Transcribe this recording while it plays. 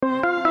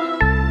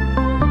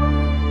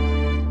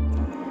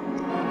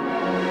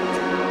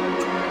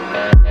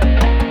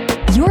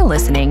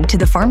listening to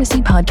the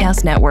Pharmacy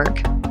Podcast Network.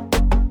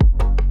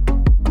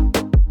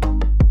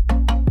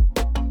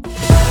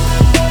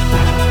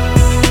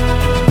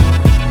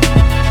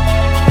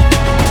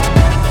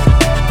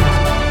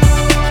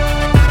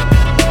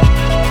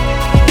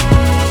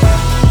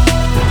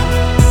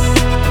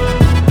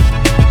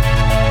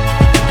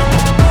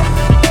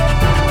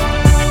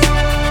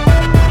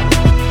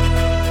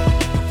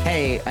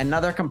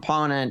 Another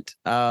component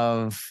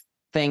of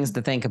things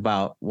to think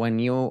about when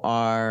you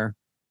are,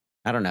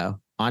 I don't know,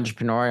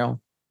 entrepreneurial,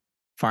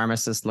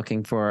 pharmacist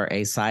looking for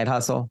a side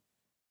hustle,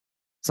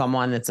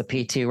 someone that's a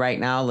P2 right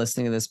now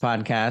listening to this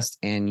podcast,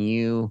 and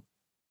you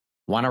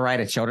want to write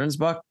a children's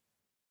book,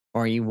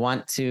 or you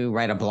want to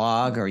write a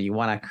blog, or you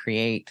want to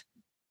create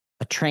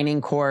a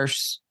training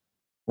course,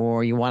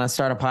 or you want to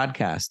start a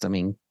podcast. I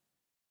mean,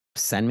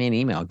 send me an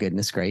email.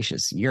 Goodness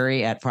gracious.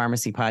 Yuri at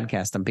Pharmacy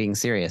Podcast. I'm being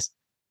serious.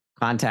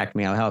 Contact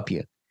me. I'll help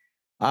you.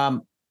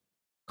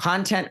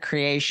 Content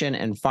creation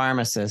and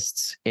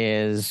pharmacists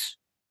is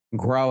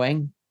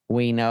growing.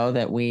 We know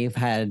that we've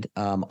had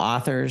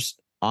authors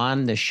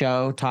on the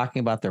show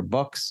talking about their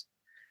books.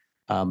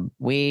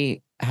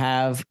 We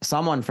have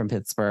someone from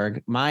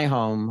Pittsburgh, my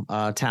home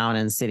town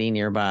and city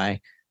nearby.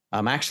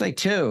 Actually,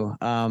 two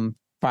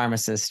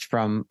pharmacists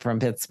from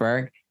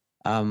Pittsburgh.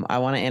 I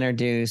want to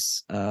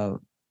introduce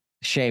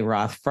Shay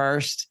Roth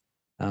first.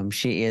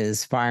 She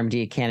is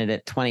PharmD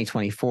candidate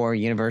 2024,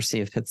 University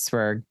of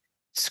Pittsburgh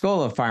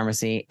School of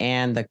Pharmacy,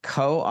 and the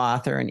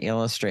co-author and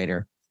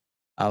illustrator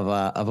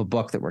of a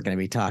book that we're going to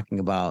be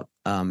talking about.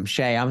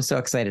 Shay, I'm so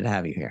excited to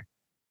have you here.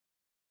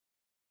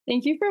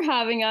 Thank you for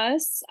having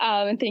us,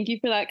 and thank you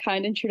for that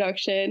kind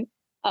introduction.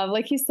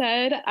 Like you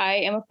said, I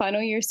am a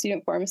final year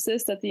student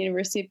pharmacist at the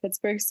University of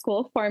Pittsburgh School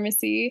of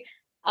Pharmacy.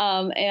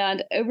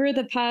 And over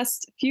the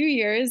past few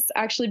years,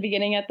 actually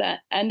beginning at the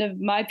end of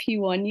my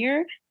P1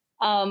 year,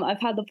 I've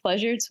had the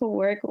pleasure to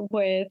work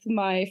with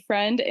my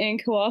friend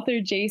and co-author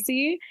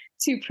Jaccie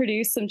to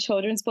produce some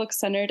children's books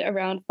centered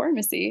around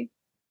pharmacy.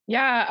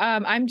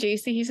 Yeah, I'm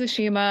Jaccie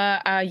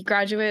Hisashima, a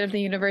graduate of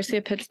the University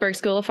of Pittsburgh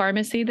School of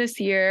Pharmacy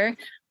this year.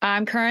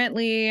 I'm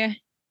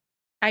currently,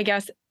 I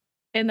guess,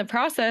 in the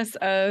process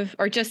of,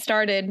 or just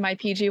started my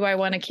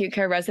PGY1 acute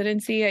care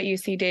residency at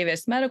UC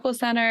Davis Medical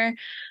Center.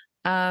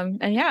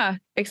 And yeah,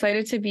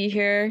 excited to be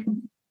here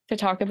to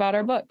talk about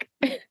our book.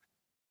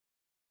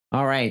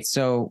 All right.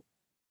 So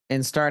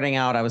in starting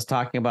out, I was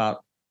talking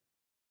about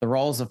the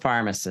roles of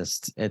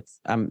pharmacists. It's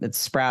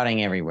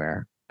sprouting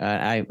everywhere.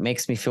 It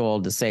makes me feel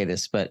old to say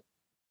this, but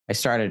I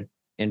started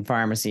in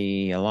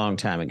pharmacy a long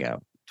time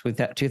ago,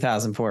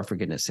 2004, for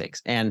goodness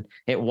sakes. And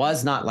it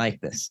was not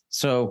like this.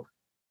 So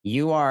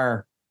you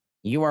are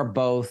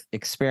both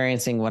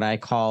experiencing what I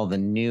call the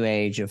new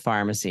age of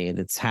pharmacy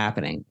that's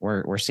happening.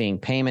 We're seeing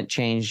payment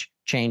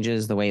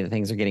changes, the way that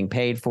things are getting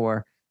paid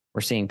for.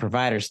 We're seeing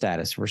provider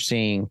status. We're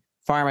seeing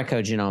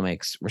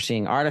pharmacogenomics. We're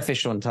seeing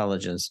artificial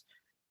intelligence.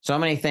 So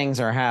many things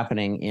are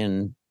happening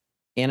in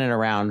and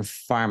around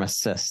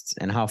pharmacists,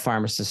 and how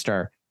pharmacists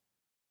are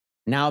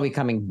now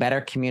becoming better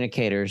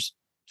communicators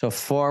to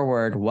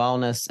forward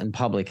wellness and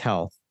public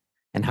health,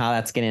 and how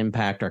that's going to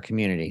impact our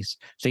communities.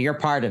 So you're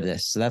part of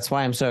this. So that's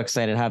why I'm so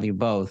excited to have you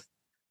both.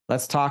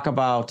 Let's talk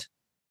about,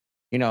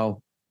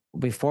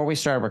 before we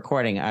started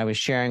recording, I was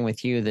sharing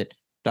with you that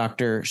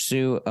Dr.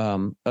 Sue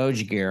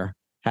Ojigir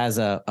has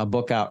a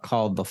book out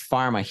called The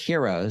Pharma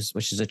Heroes,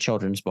 which is a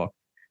children's book.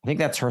 I think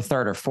that's her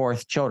third or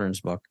fourth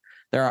children's book.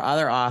 There are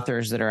other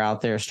authors that are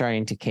out there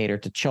starting to cater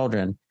to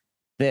children.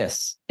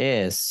 This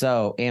is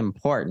so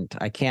important.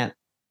 I can't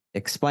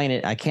explain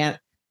it. I can't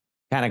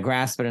kind of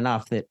grasp it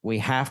enough that we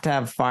have to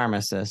have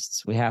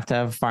pharmacists. We have to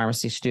have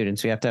pharmacy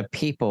students. We have to have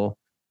people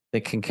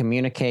that can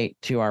communicate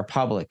to our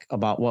public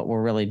about what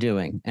we're really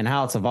doing and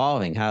how it's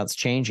evolving, how it's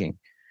changing.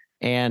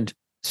 And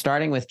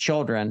starting with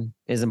children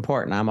is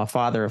important. I'm a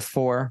father of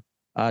four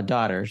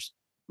daughters.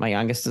 My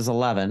youngest is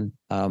 11.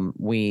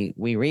 We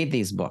read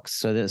these books.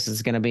 So this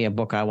is going to be a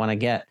book I want to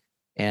get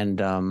and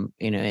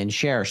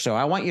share. So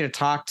I want you to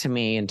talk to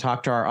me and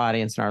talk to our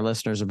audience and our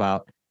listeners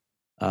about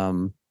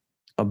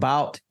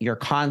your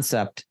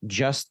concept.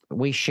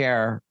 We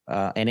share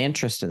an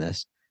interest in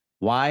this.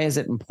 Why is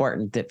it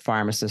important that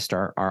pharmacists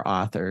are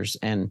authors,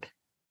 and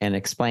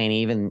explain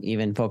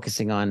even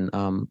focusing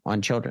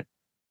on children?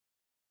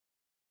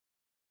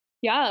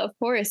 Yeah, of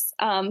course.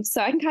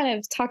 So I can kind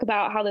of talk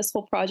about how this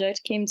whole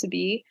project came to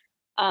be.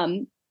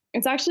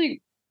 It's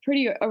actually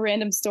a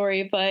random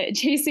story, but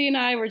Jaccie and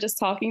I were just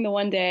talking the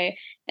one day,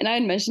 and I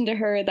had mentioned to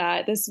her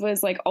that this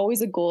was like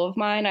always a goal of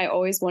mine. I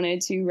always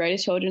wanted to write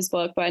a children's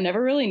book, but I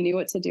never really knew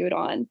what to do it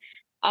on.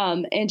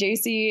 And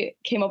Jaccie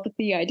came up with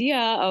the idea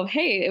of,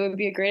 hey, it would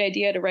be a great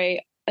idea to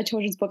write a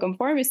children's book on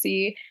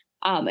pharmacy,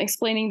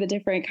 explaining the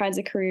different kinds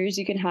of careers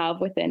you can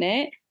have within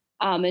it.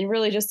 And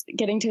really just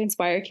getting to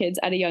inspire kids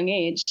at a young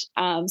age.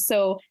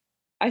 So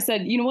I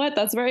said, you know what,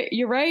 that's right.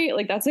 You're right.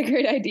 Like, that's a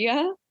great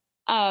idea.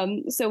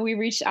 So we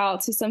reached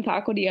out to some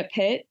faculty at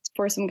Pitt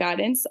for some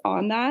guidance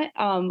on that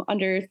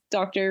under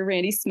Dr.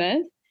 Randy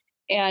Smith.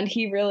 And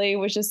he really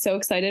was just so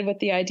excited with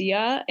the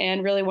idea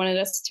and really wanted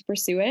us to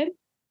pursue it.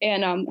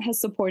 and has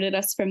supported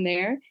us from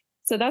there.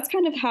 So that's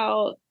kind of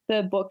how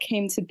the book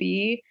came to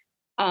be.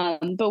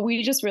 But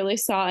we just really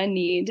saw a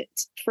need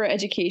for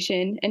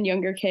education and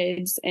younger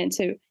kids and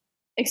to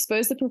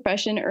expose the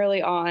profession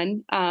early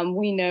on.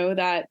 We know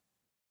that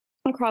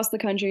across the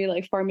country,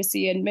 like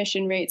pharmacy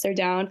admission rates are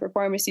down for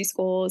pharmacy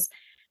schools.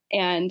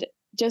 And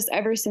just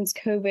ever since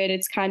COVID,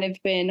 it's kind of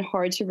been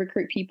hard to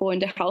recruit people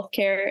into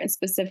healthcare and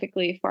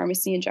specifically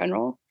pharmacy in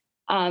general.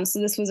 So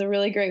this was a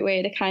really great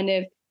way to kind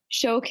of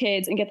show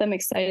kids and get them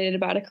excited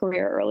about a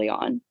career early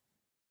on.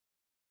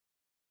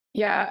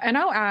 Yeah, and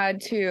I'll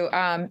add too,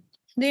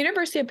 the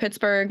University of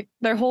Pittsburgh,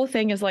 their whole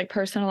thing is like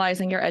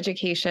personalizing your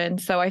education.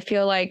 So I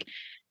feel like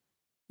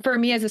for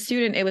me as a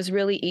student, it was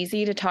really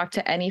easy to talk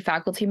to any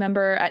faculty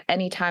member at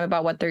any time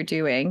about what they're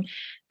doing.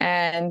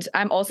 And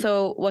I'm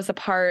also was a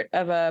part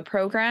of a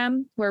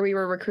program where we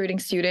were recruiting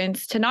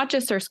students to not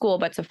just our school,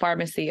 but to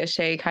pharmacy. As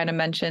Shay kind of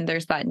mentioned,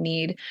 there's that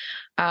need.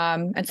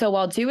 And so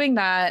while doing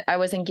that, I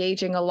was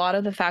engaging a lot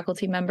of the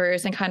faculty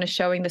members and kind of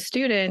showing the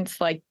students,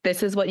 like,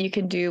 this is what you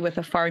can do with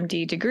a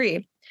PharmD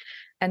degree.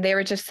 And they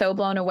were just so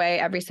blown away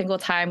every single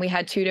time. We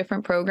had 2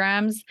 different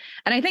programs.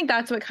 And I think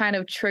that's what kind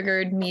of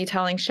triggered me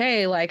telling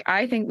Shay, like,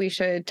 I think we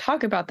should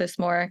talk about this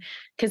more.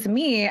 Because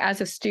me, as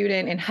a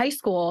student in high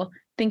school,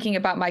 thinking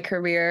about my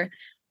career,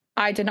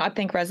 I did not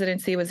think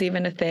residency was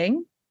even a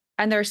thing.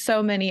 And there's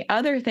so many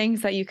other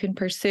things that you can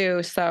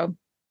pursue. So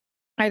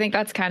I think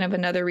that's kind of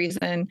another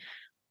reason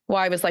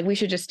why I was like, we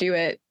should just do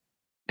it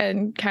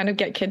and kind of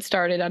get kids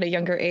started at a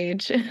younger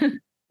age.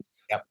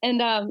 Yep.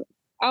 And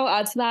I'll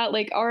add to that,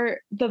 like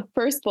the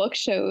first book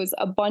shows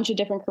a bunch of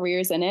different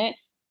careers in it,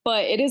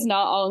 but it is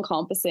not all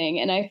encompassing.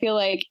 And I feel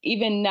like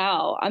even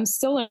now I'm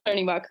still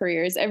learning about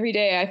careers. Every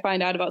day I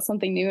find out about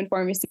something new in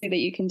pharmacy that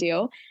you can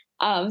do.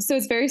 So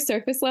it's very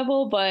surface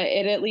level, but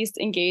it at least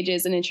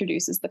engages and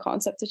introduces the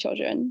concept to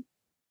children.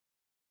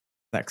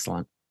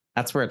 Excellent.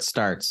 That's where it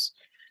starts.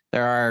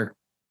 There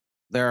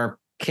are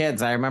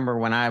kids. I remember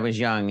when I was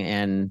young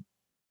and,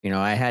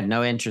 I had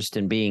no interest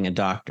in being a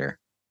doctor.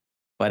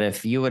 But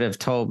if you would have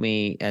told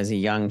me as a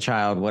young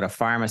child what a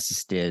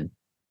pharmacist did,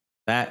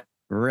 that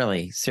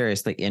really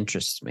seriously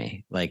interests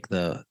me. Like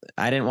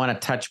I didn't want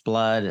to touch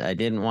blood. I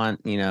didn't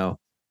want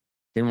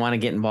to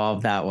get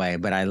involved that way,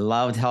 but I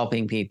loved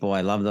helping people.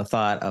 I loved the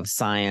thought of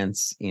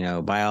science,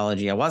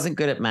 biology. I wasn't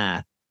good at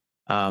math.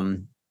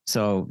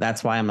 So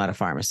that's why I'm not a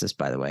pharmacist,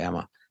 by the way. I'm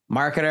a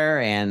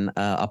marketer and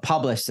a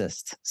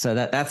publicist. So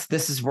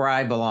this is where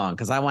I belong,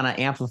 because I want to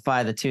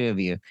amplify the two of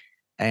you.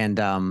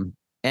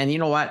 And you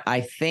know what?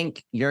 I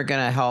think you're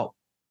going to help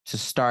to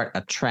start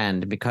a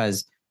trend,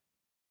 because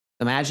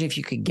imagine if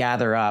you could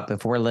gather up,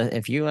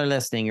 if you are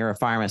listening, you're a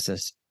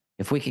pharmacist,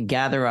 if we could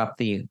gather up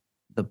the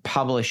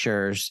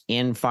publishers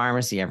in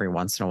pharmacy every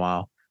once in a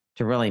while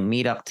to really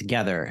meet up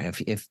together.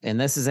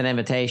 And this is an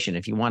invitation,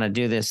 if you want to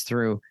do this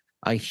through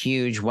a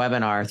huge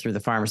webinar through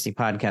the Pharmacy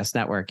Podcast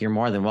Network, you're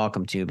more than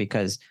welcome to,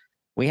 because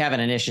we have an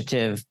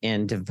initiative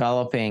in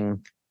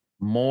developing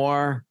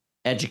more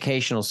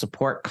educational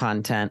support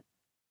content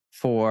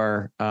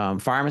for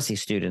pharmacy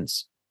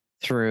students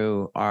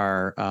through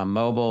our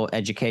mobile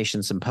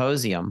education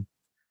symposium,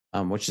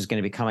 which is going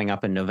to be coming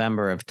up in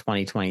November of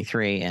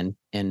 2023.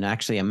 And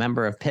actually a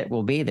member of Pitt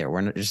will be there.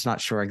 We're just not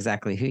sure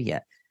exactly who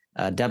yet.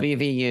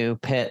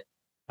 WVU, Pitt,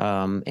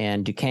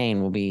 and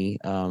Duquesne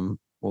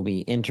will be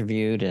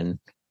interviewed and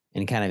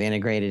kind of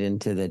integrated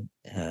into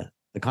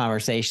the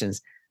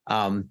conversations.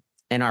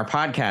 And our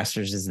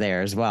podcasters is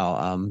there as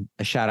well.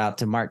 A shout out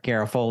to Mark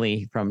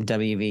Garofoli from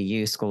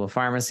WVU School of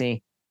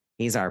Pharmacy.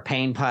 He's our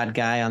pain pod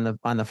guy on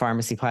the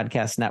Pharmacy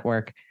Podcast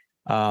Network.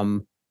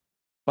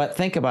 But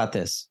think about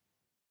this.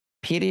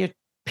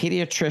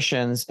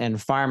 Pediatricians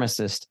and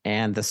pharmacists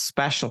and the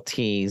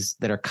specialties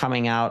that are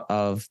coming out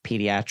of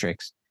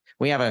pediatrics.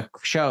 We have a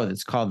show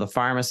that's called the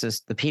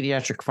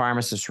Pediatric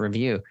Pharmacist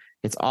Review.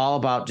 It's all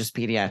about just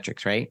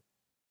pediatrics, right?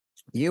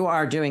 You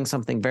are doing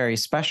something very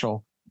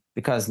special,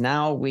 because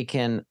now we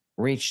can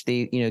reach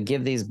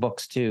give these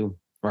books to,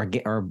 or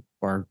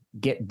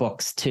get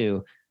books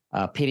to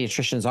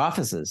pediatricians'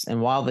 offices.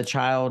 And while the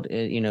child,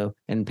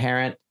 and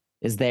parent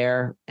is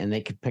there, and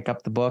they could pick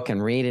up the book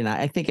and read. And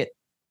I think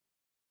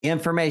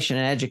information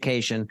and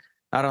education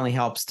not only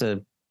helps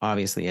to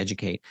obviously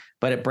educate,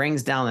 but it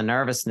brings down the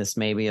nervousness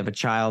maybe of a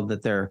child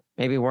that they're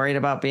maybe worried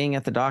about being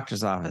at the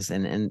doctor's office.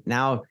 And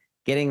now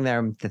getting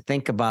them to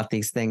think about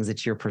these things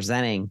that you're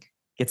presenting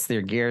gets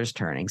their gears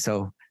turning.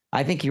 So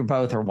I think you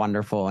both are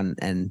wonderful,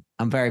 and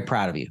I'm very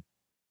proud of you.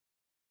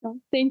 Oh,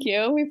 thank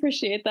you. We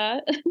appreciate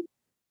that.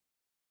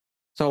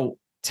 So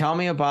tell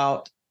me a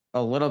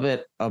little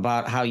bit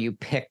about how you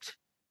picked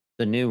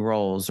the new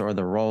roles, or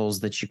the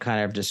roles that you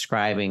kind of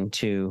describing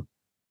to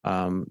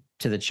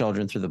the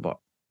children through the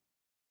book.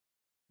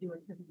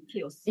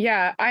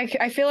 Yeah,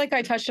 I feel like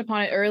I touched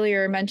upon it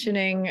earlier,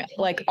 mentioning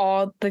like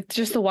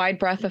just the wide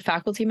breadth of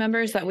faculty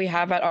members that we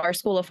have at our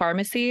School of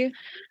Pharmacy.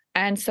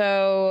 And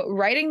so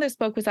writing this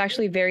book was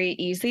actually very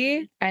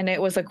easy, and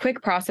it was a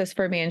quick process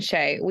for me and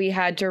Shay. We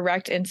had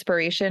direct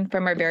inspiration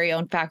from our very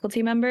own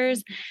faculty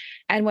members.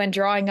 And when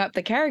drawing up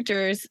the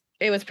characters,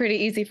 it was pretty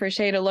easy for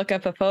Shay to look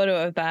up a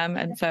photo of them.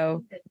 And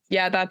so,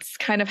 yeah, that's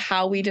kind of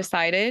how we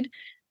decided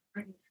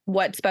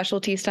what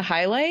specialties to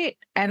highlight.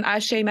 And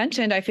as Shay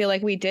mentioned, I feel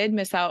like we did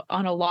miss out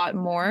on a lot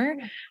more,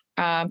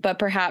 but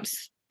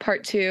perhaps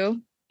part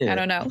two, I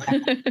don't know.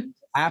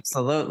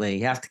 Absolutely.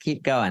 You have to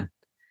keep going.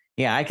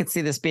 Yeah, I could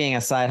see this being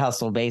a side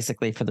hustle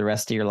basically for the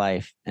rest of your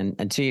life. And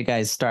until you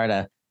guys start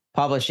a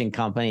publishing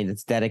company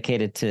that's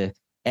dedicated to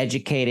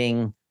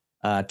educating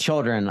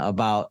children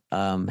about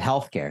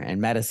healthcare and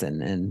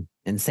medicine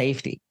and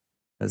safety,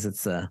 because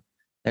it's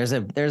there's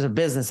a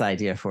business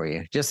idea for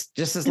you. Just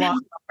as long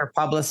as you're a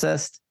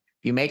publicist,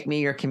 you make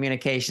me your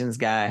communications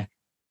guy,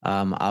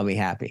 I'll be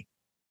happy.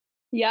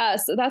 Yeah,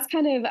 so that's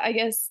kind of, I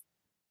guess,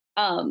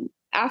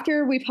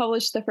 after we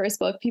published the first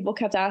book, people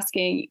kept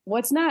asking,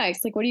 what's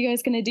next? Like, what are you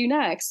guys going to do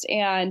next?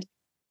 And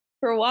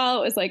for a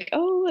while, it was like,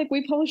 oh, like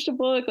we published a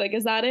book, like,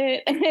 is that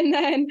it? And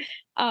then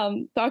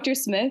Dr.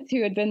 Smith,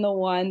 who had been the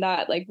one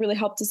that like really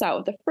helped us out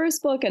with the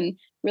first book and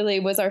really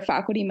was our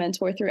faculty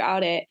mentor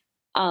throughout it,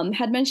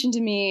 had mentioned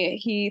to me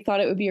he thought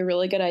it would be a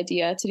really good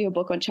idea to do a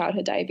book on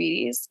childhood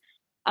diabetes.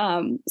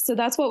 So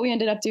that's what we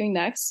ended up doing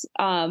next.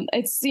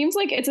 It seems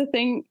like it's a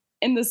thing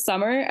in the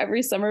summer.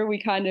 Every summer we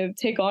kind of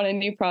take on a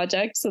new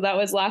project. So that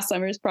was last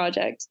summer's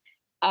project,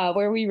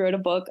 where we wrote a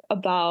book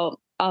about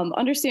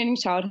understanding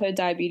childhood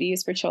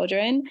diabetes for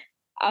children,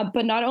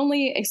 but not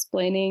only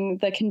explaining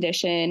the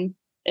condition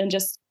and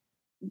just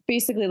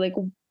basically like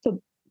the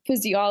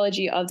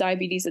physiology of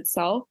diabetes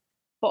itself,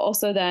 but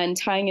also then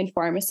tying in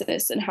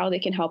pharmacists and how they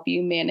can help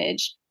you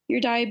manage your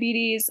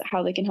diabetes,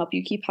 how they can help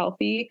you keep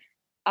healthy,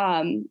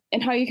 and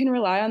how you can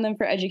rely on them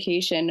for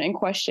education and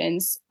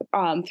questions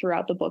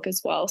throughout the book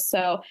as well.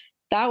 So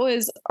that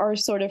was our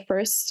sort of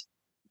first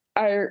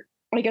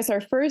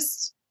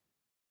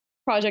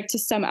project to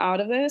stem out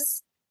of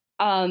this.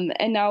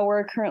 And now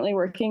we're currently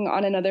working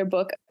on another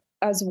book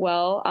as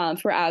well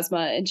for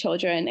asthma in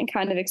children and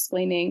kind of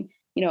explaining,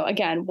 you know,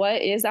 again,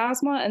 what is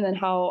asthma and then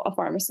how a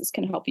pharmacist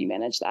can help you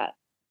manage that.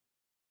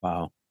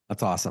 Wow,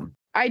 that's awesome.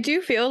 I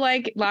do feel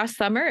like last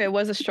summer it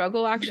was a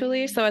struggle,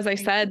 actually. So as I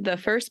said, the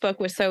first book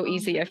was so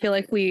easy. I feel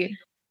like we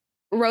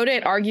wrote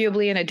it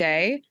arguably in a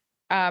day.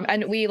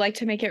 And we like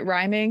to make it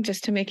rhyming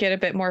just to make it a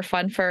bit more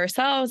fun for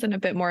ourselves and a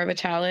bit more of a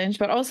challenge,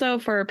 but also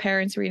for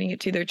parents reading it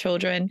to their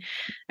children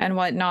and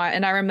whatnot.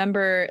 And I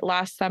remember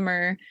last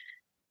summer,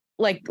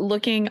 like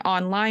looking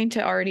online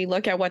to already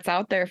look at what's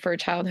out there for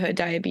childhood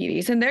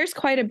diabetes. And there's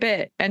quite a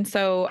bit. And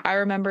so I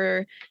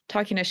remember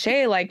talking to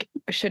Shay, like,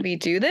 should we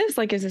do this?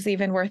 Like, is this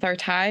even worth our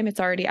time? It's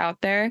already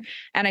out there.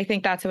 And I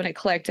think that's when it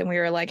clicked. And we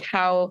were like,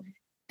 how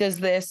does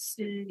this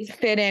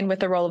fit in with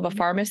the role of a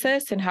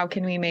pharmacist? And how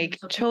can we make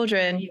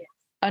children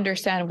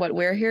understand what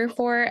we're here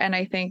for? And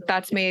I think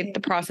that's made the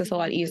process a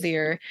lot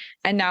easier.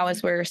 And now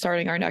as we're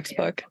starting our next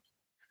book,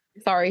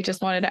 sorry,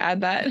 just wanted to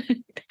add that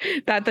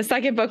that the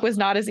second book was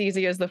not as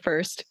easy as the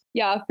first.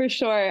 Yeah, for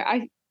sure.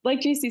 I like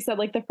Jaccie said,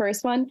 like the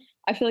first one,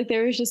 I feel like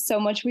there was just so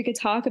much we could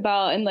talk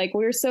about. And like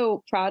we were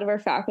so proud of our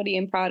faculty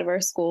and proud of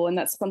our school. And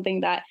that's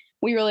something that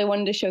we really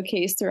wanted to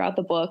showcase throughout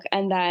the book.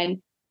 And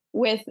then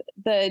with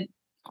the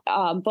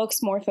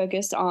books more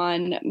focused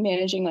on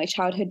managing like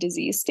childhood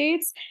disease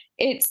states,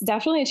 it's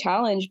definitely a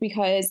challenge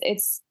because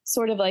it's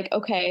sort of like,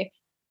 okay,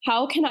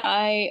 how can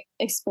I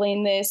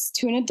explain this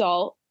to an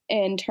adult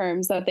in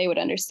terms that they would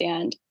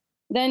understand?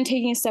 Then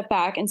taking a step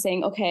back and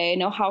saying, okay,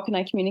 now how can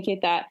I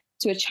communicate that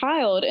to a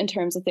child in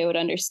terms that they would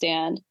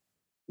understand?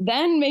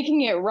 Then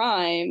making it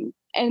rhyme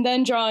and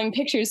then drawing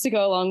pictures to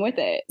go along with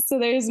it. So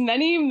there's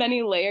many,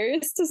 many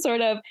layers to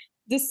sort of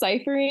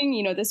deciphering,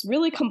 you know, this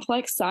really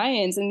complex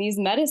science and these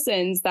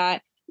medicines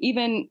that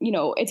even, you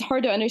know, it's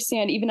hard to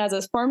understand even as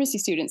a pharmacy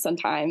student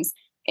sometimes,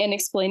 and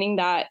explaining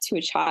that to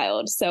a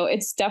child. So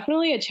it's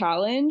definitely a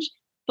challenge,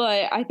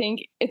 but I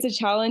think it's a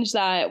challenge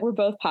that we're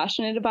both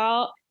passionate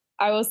about.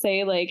 I will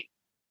say, like,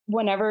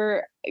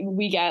 whenever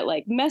we get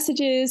like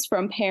messages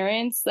from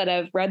parents that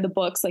have read the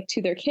books like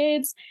to their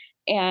kids,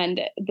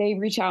 and they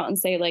reach out and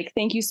say like,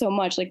 thank you so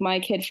much, like my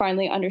kid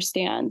finally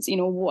understands, you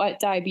know, what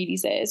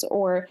diabetes is,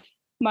 or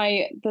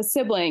the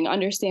sibling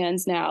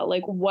understands now,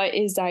 like what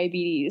is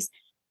diabetes,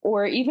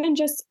 or even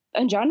just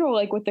in general,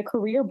 like with the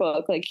career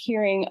book, like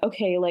hearing,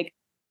 okay, like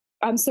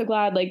I'm so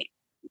glad like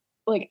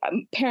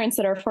parents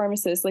that are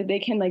pharmacists, like they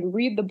can like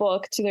read the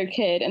book to their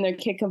kid and their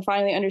kid can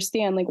finally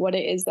understand like what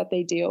it is that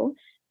they do.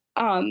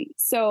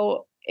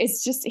 So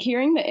it's just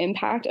hearing the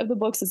impact of the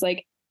books is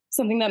like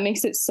something that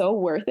makes it so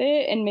worth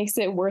it and makes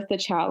it worth the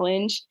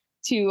challenge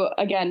to,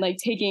 again, like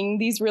taking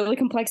these really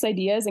complex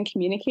ideas and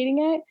communicating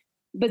it,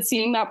 but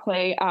seeing that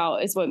play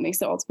out is what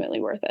makes it ultimately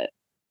worth it.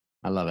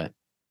 I love it.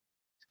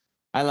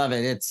 I love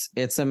it.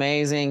 It's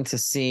amazing to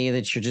see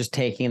that you're just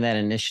taking that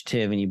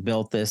initiative and you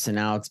built this and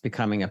now it's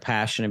becoming a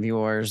passion of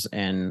yours.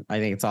 And I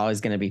think it's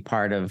always going to be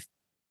part of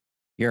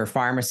your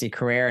pharmacy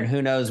career, and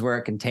who knows where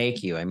it can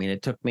take you. I mean,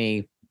 it took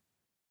me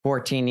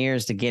 14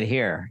 years to get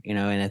here, you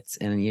know,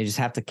 and you just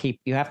have to keep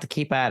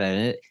at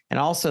it. And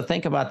also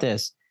think about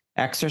this,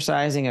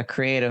 exercising a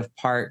creative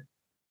part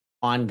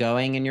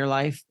ongoing in your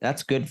life.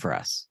 That's good for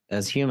us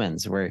as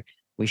humans, where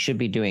we should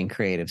be doing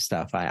creative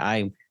stuff.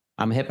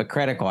 I'm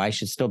hypocritical. I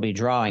should still be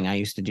drawing. I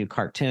used to do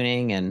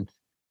cartooning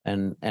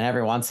and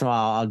every once in a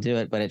while I'll do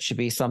it, but it should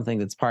be something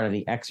that's part of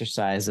the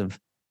exercise of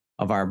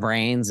our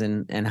brains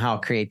and how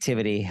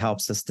creativity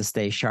helps us to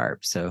stay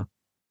sharp. So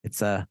it's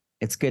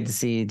good to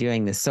see you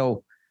doing this.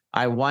 So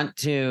I want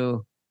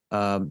to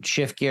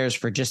shift gears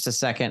for just a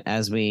second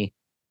as we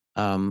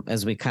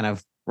kind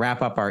of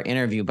wrap up our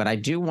interview, but I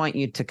do want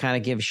you to kind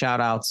of give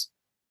shout outs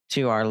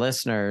to our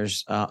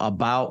listeners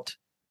about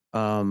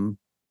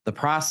the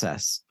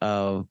process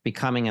of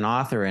becoming an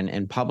author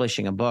and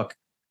publishing a book.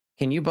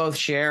 Can you both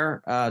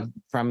share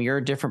from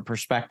your different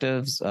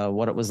perspectives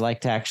what it was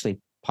like to actually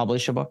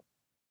publish a book?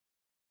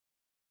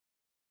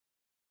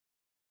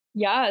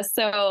 Yeah,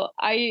 so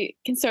I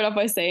can start off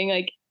by saying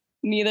like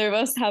neither of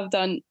us have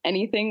done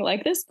anything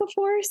like this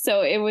before.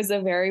 So it was a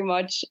very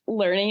much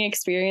learning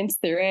experience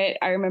through it.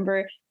 I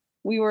remember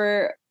we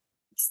were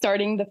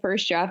starting the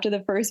first draft of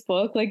the first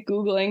book, like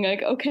Googling,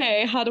 like,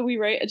 okay, how do we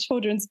write a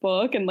children's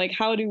book? And like,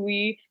 how do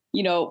we,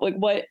 like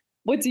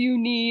what do you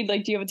need?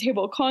 Like, do you have a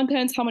table of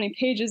contents? How many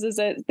pages is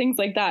it? Things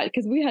like that,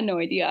 because we had no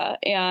idea.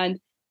 And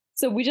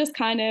so we just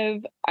kind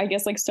of, I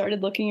guess, like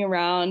started looking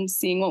around,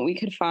 seeing what we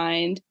could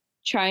find,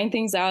 trying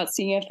things out,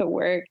 seeing if it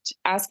worked,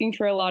 asking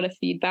for a lot of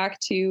feedback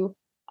too,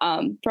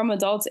 from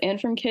adults and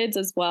from kids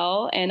as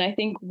well. And I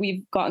think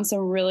we've gotten some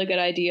really good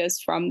ideas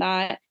from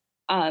that,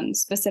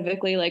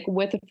 specifically like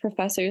with the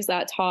professors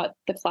that taught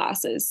the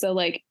classes. So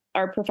like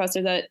our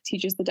professor that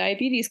teaches the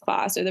diabetes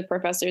class or the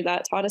professor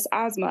that taught us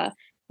asthma,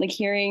 like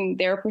hearing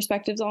their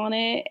perspectives on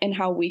it and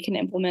how we can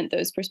implement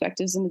those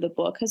perspectives into the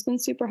book has been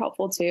super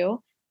helpful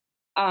too.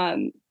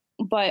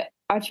 But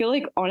I feel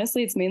like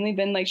honestly, it's mainly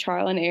been like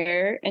trial and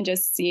error and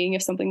just seeing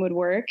if something would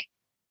work.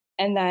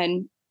 And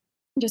then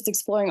just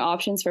exploring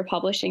options for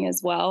publishing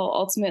as well.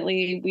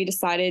 Ultimately, we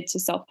decided to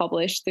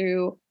self-publish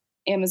through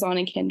Amazon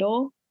and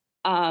Kindle.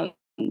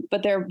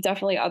 But there are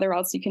definitely other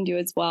routes you can do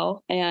as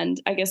well.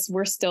 And I guess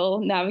we're still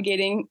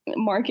navigating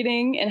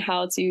marketing and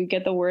how to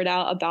get the word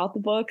out about the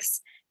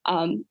books.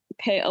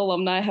 Pitt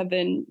alumni have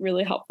been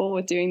really helpful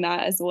with doing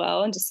that as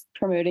well and just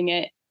promoting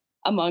it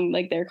among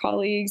like their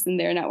colleagues and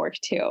their network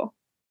too.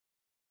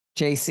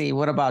 JC,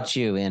 what about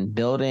you in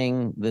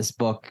building this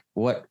book?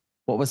 What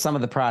was some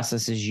of the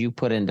processes you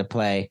put into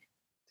play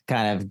to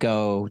kind of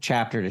go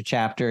chapter to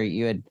chapter?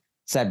 You had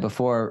said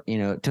before,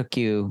 it took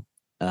you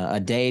a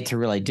day to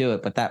really do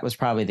it, but that was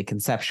probably the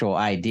conceptual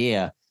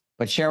idea.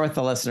 But share with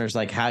the listeners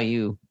like how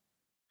you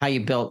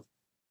built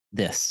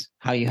this,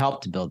 how you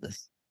helped to build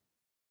this.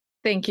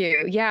 Thank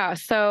you. Yeah.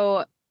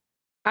 So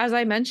as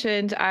I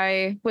mentioned,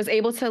 I was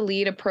able to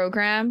lead a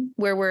program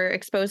where we're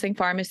exposing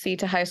pharmacy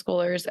to high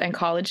schoolers and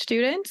college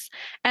students.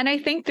 And I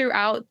think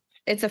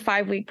it's a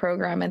 5-week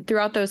program. And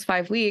throughout those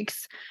 5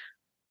 weeks,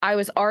 I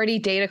was already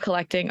data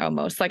collecting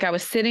almost. Like I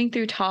was sitting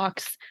through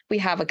talks. We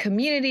have a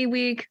community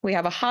week, we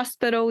have a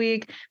hospital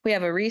week, we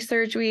have a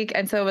research week.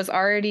 And so it was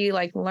already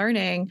like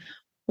learning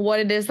what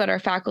it is that our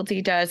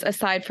faculty does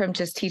aside from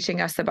just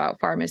teaching us about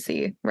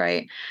pharmacy,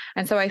 right?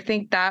 And so I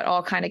think that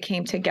all kind of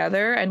came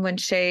together. And when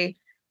Shay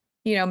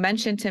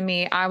mentioned to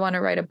me, I want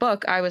to write a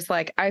book, I was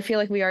like, I feel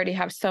like we already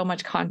have so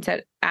much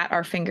content at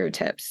our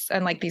fingertips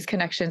and like these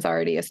connections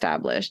already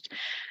established.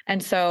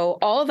 And so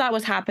all of that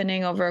was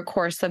happening over a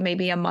course of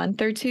maybe a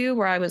month or two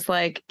where I was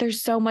like, there's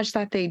so much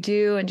that they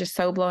do and just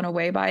so blown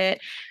away by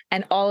it.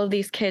 And all of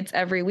these kids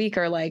every week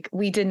are like,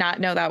 we did not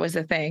know that was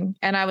a thing.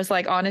 And I was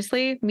like,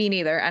 honestly, me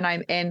neither. And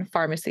I'm in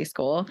pharmacy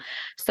school.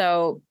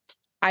 So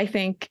I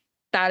think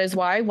that is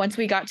why once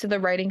we got to the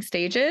writing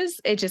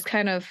stages, it just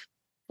kind of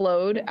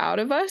flowed out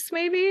of us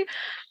maybe.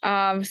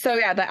 So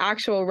yeah, the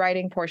actual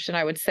writing portion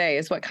I would say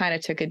is what kind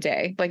of took a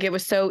day. Like it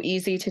was so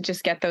easy to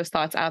just get those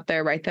thoughts out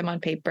there, write them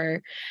on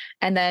paper.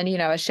 And then,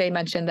 as Shay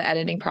mentioned, the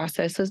editing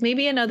process was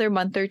maybe another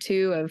month or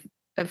two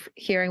of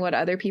hearing what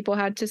other people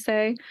had to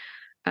say.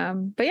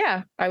 But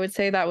yeah, I would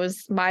say that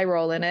was my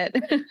role in it.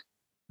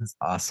 That's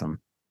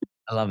awesome.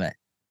 I love it.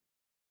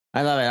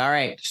 All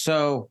right.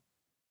 So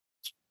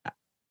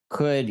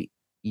could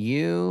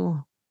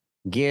you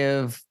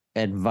give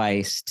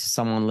advice to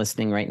someone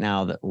listening right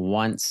now that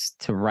wants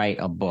to write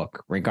a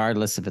book,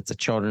 regardless if it's a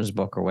children's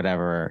book or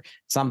whatever, or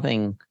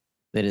something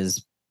that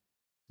is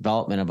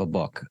development of a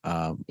book,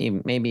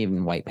 maybe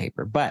even white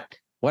paper? But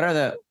what are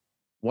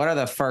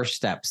the first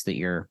steps that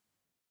you're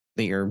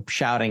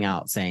shouting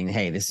out saying,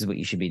 hey, this is what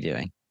you should be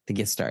doing to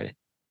get started?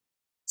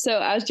 So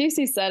as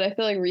Jaccie said, I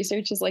feel like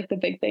research is like the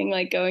big thing,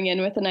 like going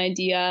in with an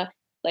idea,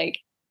 like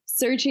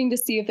searching to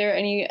see if there are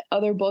any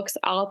other books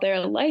out there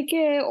like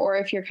it, or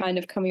if you're kind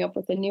of coming up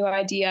with a new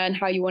idea and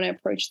how you want to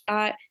approach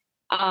that.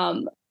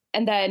 And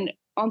then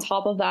on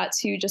top of that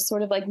too, just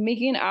sort of like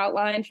making an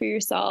outline for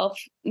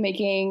yourself,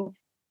 making,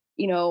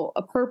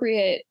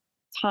 appropriate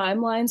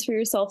timelines for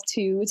yourself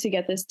too, to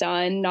get this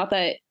done. Not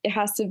that it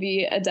has to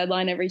be a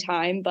deadline every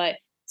time, but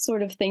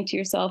sort of think to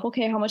yourself,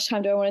 okay, how much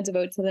time do I want to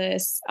devote to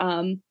this?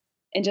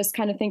 And just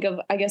kind of think of,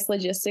 I guess,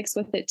 logistics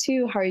with it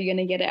too. How are you going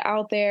to get it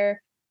out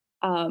there?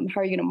 How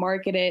are you going to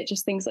market it?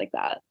 Just things like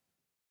that.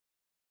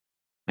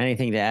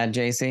 Anything to add,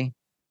 JC?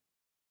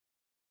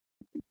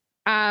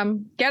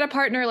 Get a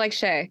partner like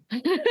Shay.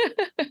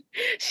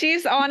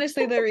 She's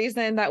honestly the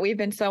reason that we've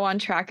been so on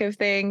track of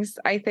things.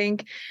 I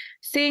think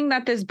seeing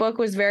that this book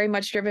was very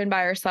much driven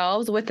by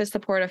ourselves with the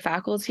support of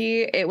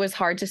faculty, it was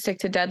hard to stick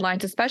to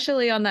deadlines,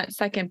 especially on that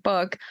second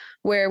book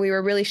where we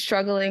were really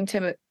struggling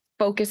to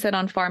focus it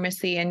on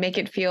pharmacy and make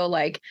it feel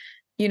like,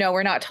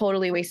 we're not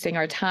totally wasting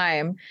our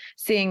time,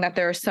 seeing that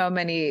there are so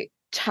many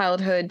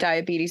childhood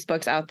diabetes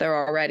books out there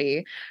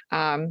already.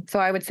 So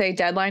I would say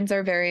deadlines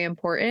are very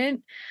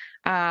important.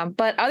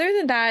 But other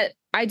than that,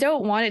 I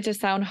don't want it to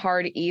sound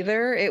hard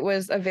either. It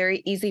was a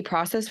very easy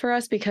process for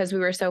us because we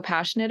were so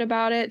passionate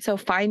about it. So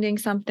finding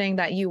something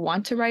that you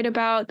want to write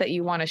about, that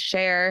you want to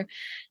share,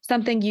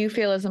 something you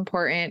feel is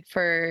important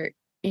for,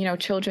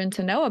 children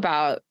to know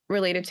about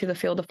related to the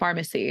field of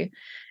pharmacy.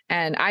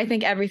 And I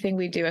think everything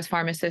we do as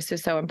pharmacists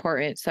is so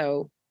important.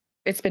 So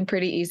it's been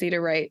pretty easy to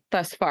write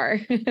thus far.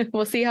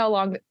 We'll see how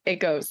long it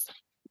goes.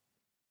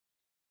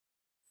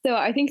 So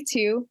I think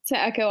too, to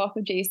echo off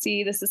of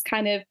Jaccie, this is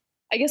kind of,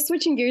 I guess,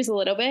 switching gears a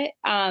little bit.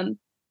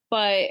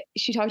 But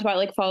she talked about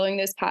like following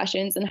those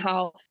passions and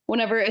how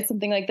whenever it's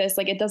something like this,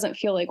 like it doesn't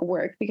feel like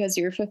work because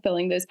you're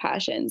fulfilling those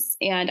passions.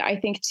 And I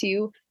think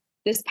too,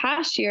 this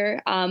past year,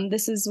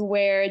 this is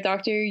where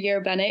Dr.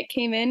 Bennett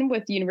came in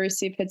with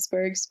University of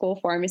Pittsburgh School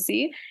of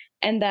Pharmacy.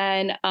 And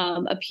then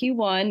a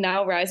P1,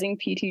 now rising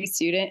PT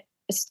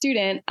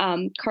student,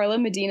 Carla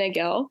Medina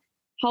Gill,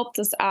 helped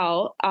us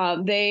out.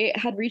 They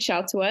had reached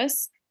out to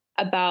us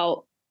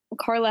about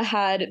Carla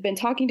had been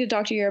talking to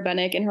Dr.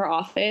 Bennett in her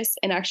office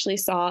and actually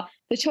saw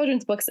the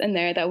children's books in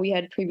there that we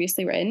had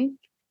previously written.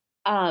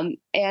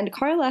 And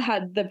Carla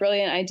had the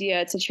brilliant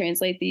idea to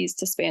translate these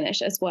to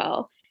Spanish as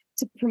well,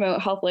 to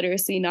promote health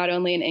literacy, not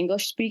only in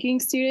English-speaking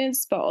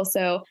students, but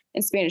also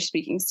in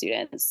Spanish-speaking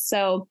students.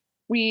 So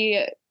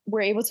we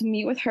were able to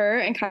meet with her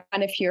and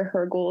kind of hear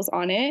her goals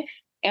on it.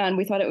 And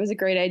we thought it was a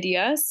great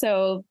idea.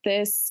 So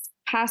this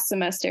past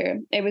semester,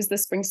 it was the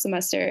spring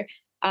semester,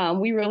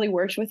 we really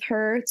worked with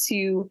her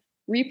to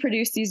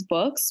reproduce these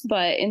books,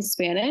 but in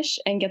Spanish,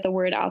 and get the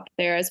word out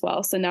there as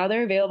well. So now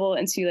they're available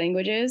in 2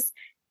 languages.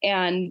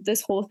 And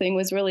this whole thing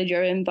was really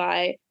driven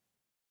by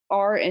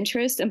our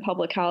interest in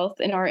public health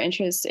and our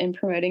interest in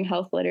promoting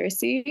health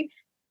literacy.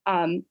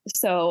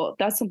 So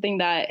that's something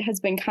that has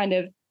been kind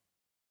of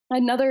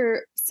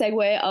another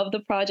segue of the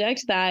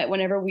project that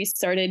whenever we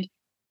started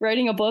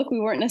writing a book, we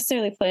weren't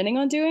necessarily planning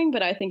on doing,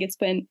 but I think it's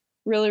been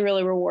really,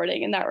 really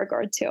rewarding in that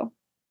regard too.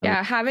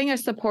 Yeah, having a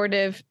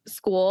supportive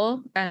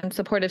school and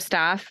supportive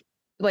staff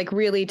like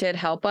really did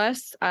help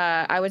us.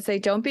 I would say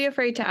don't be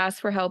afraid to ask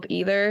for help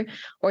either,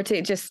 or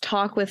to just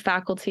talk with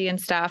faculty and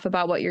staff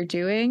about what you're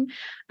doing.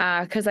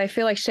 Because I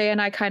feel like Shay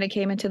and I kind of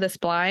came into this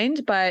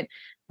blind, but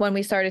when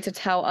we started to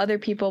tell other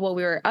people what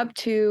we were up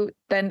to,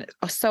 then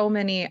so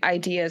many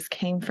ideas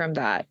came from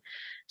that.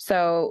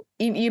 So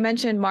you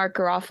mentioned Mark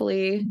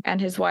Garofoli and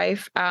his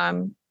wife.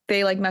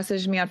 They like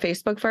messaged me on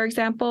Facebook, for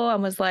example,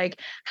 and was like,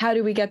 how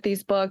do we get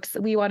these books?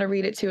 We want to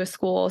read it to a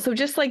school. So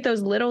just like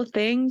those little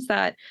things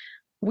that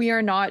we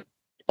are not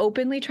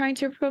openly trying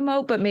to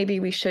promote, but maybe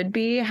we should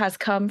be, has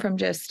come from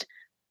just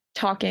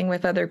talking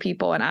with other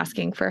people and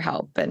asking for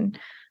help and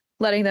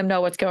letting them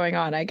know what's going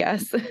on, I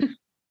guess.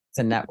 It's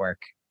a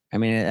network. I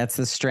mean, that's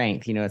the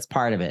strength, it's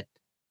part of it.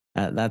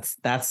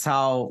 That's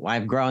how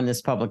I've grown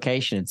this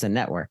publication. It's a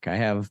network. I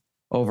have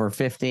over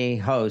 50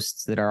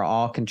 hosts that are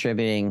all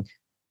contributing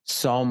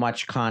so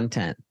much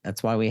content.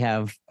 That's why we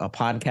have a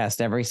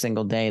podcast every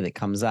single day that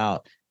comes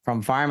out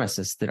from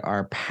pharmacists that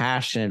are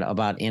passionate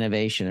about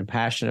innovation and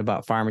passionate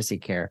about pharmacy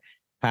care,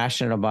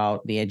 passionate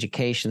about the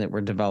education that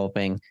we're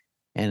developing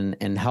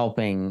and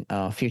helping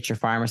future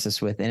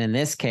pharmacists with. And in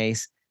this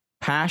case,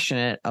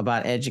 passionate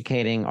about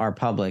educating our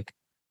public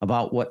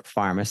about what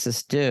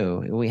pharmacists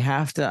do. We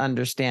have to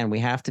understand, we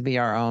have to be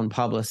our own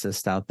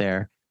publicists out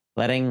there,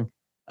 letting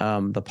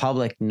the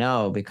public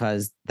know,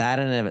 because that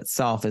in and of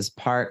itself is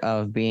part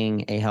of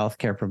being a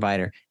healthcare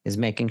provider, is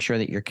making sure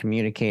that you're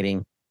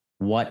communicating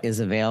what is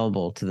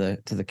available to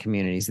the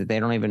communities that they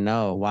don't even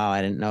know. Wow,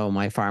 I didn't know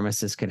my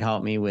pharmacist could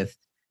help me with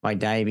my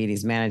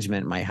diabetes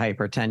management, my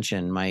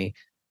hypertension, my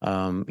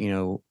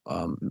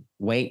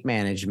weight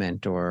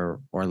management or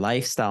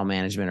lifestyle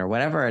management or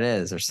whatever it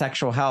is, or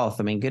sexual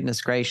health. I mean,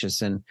 goodness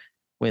gracious. And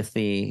with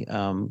the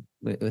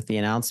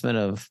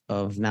announcement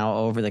of now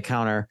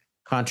over-the-counter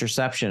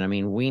contraception, I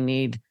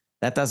mean,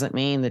 that doesn't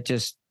mean that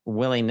just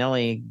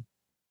willy-nilly,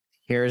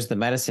 here's the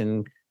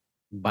medicine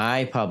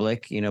by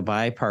public,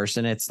 by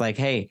person. It's like,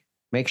 hey,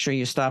 make sure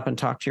you stop and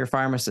talk to your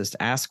pharmacist,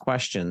 ask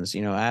questions,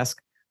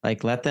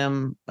 let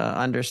them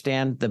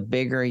understand the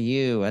bigger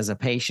you as a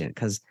patient,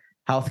 because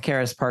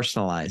healthcare is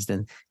personalized,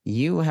 and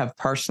you have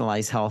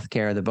personalized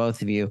healthcare. The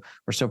both of you,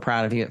 we're so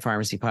proud of you at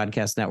Pharmacy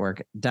Podcast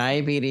Network.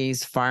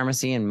 Diabetes,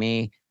 pharmacy, and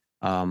me.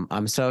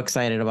 I'm so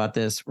excited about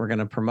this. We're going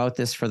to promote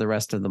this for the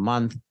rest of the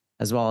month,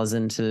 as well as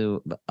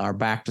into our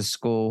back to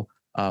school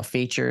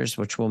features,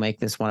 which will make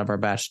this one of our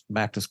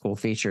back to school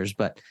features.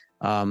 But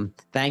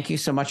thank you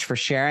so much for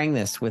sharing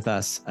this with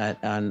us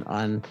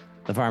on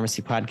the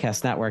Pharmacy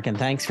Podcast Network. And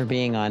thanks for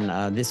being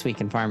on This Week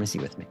in Pharmacy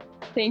with me.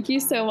 Thank you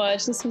so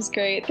much. This was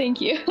great.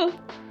 Thank you.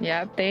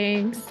 Yeah,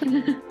 thanks. I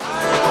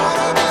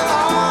wanna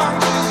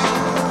belong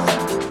to you.